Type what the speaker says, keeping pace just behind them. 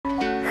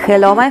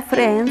Hello my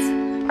friends,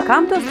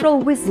 come to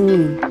stroll with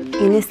me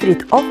in the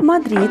street of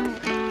Madrid,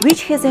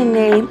 which has a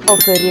name of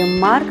a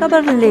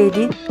remarkable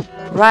lady,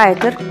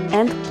 writer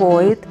and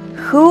poet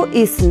who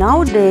is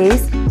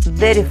nowadays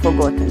very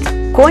forgotten.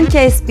 Concha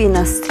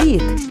Espina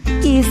Street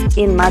is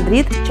in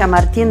Madrid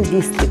Chamartín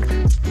district.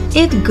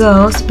 It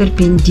goes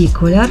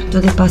perpendicular to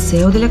the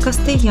Paseo de la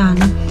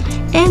Castellana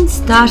and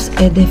starts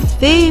at the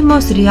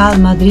famous Real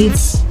Madrid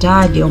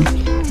Stadium,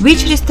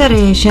 which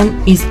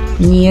restoration is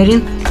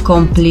nearing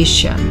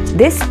completion.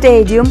 The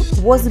stadium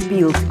was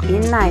built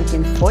in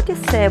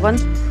 1947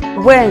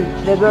 when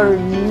there were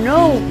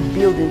no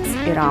buildings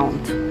around,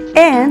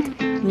 and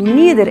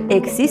neither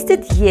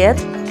existed yet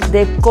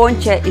the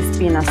Concha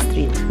Espina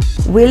Street.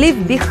 We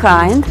live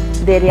behind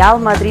the Real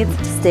Madrid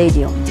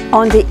Stadium.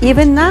 On the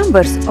even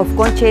numbers of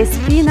Concha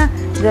Espina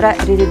there are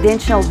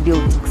residential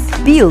buildings,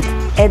 built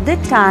at the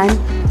time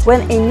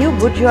when a new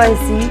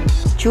bourgeoisie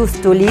chose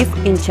to live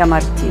in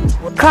Chamartín.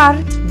 Car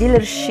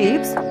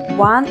dealerships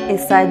one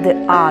aside the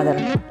other,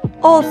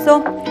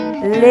 also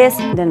less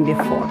than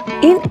before.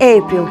 In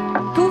April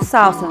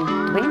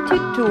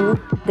 2022,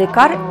 the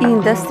car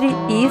industry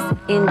is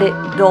in the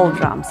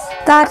doldrums.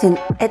 Starting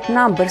at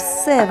number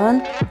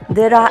 7,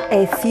 there are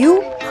a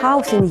few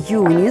housing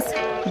units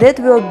that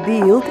were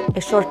built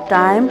a short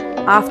time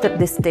after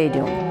the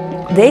stadium.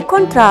 They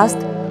contrast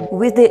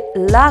with the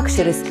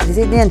luxurious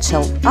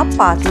residential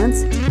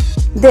apartments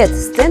that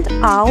stand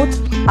out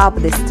up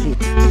the street.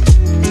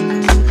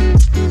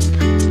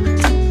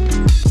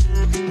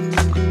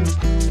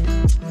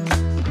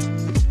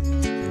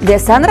 The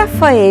San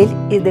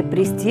Rafael is the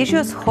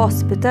prestigious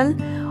hospital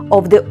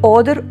of the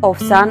Order of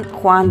San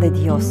Juan de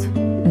Dios.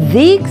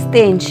 The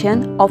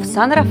extension of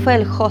San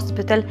Rafael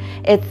Hospital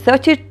at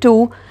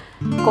 32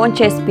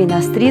 Concha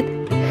Espina Street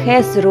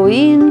has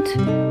ruined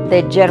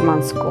the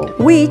German school,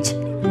 which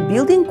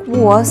building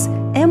was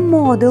a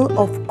model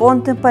of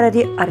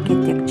contemporary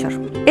architecture,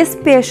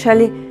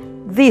 especially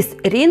this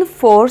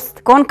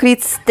reinforced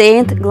concrete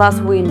stained glass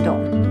window.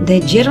 The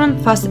German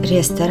fast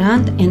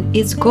restaurant and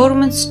its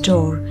government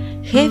store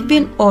have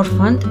been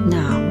orphaned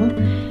now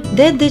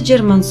that the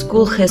German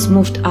school has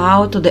moved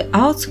out to the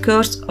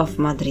outskirts of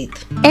Madrid.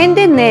 And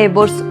the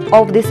neighbors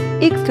of these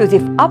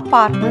exclusive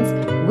apartments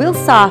will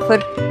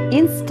suffer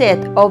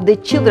instead of the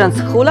children's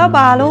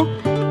hullabaloo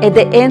at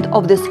the end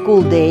of the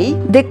school day,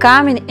 the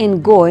coming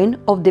and going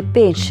of the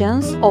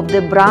patients of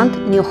the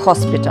brand new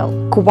hospital.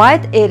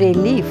 Quite a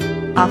relief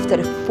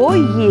after 4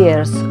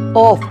 years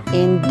of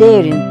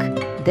enduring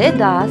the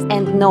dust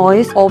and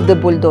noise of the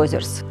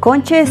bulldozers.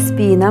 Concha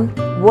Espina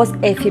was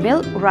a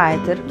female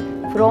writer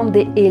from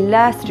the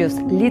illustrious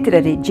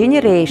literary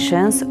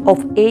generations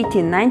of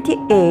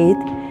 1898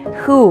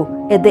 who,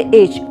 at the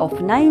age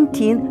of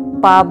 19,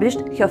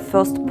 published her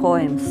first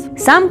poems.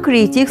 Some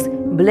critics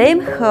blame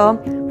her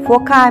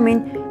for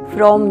coming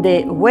from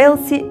the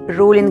wealthy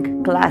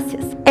ruling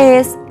classes,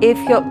 as if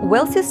her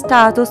wealthy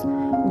status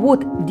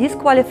would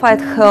disqualify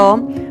her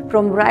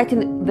from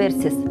writing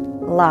verses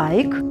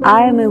like,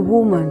 "I am a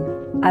woman,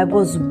 I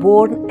was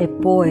born a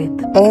poet,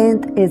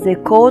 and as a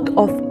coat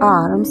of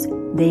arms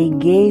they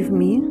gave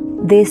me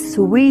the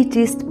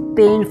sweetest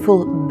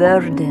painful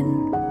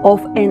burden of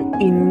an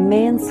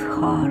immense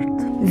heart."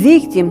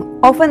 Victim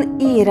of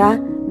an era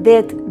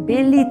that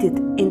belittled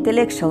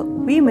intellectual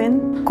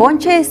women,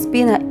 Concha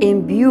Espina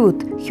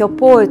imbued her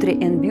poetry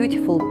and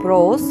beautiful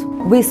prose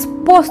with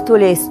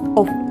postulates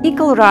of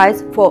equal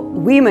rights for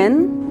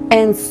women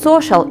and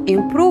social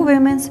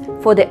improvements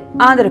for the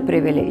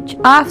underprivileged.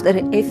 After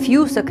a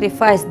few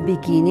sacrificed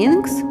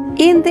beginnings,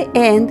 in the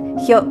end,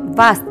 her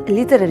vast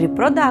literary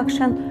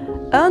production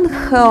earned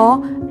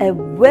her a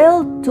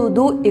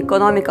well-to-do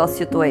economical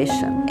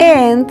situation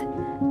and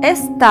a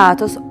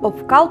status of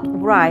cult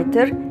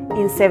writer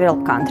in several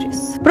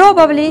countries.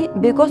 Probably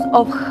because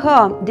of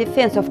her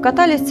defense of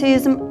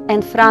Catholicism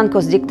and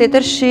Franco's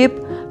dictatorship,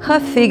 her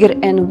figure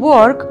and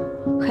work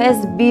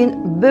has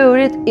been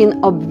buried in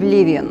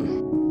oblivion.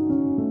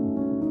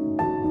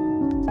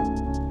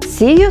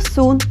 See you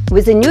soon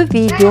with a new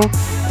video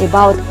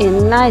about a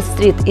nice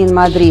street in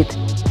Madrid.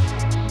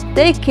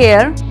 Take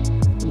care.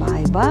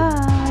 Bye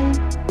bye.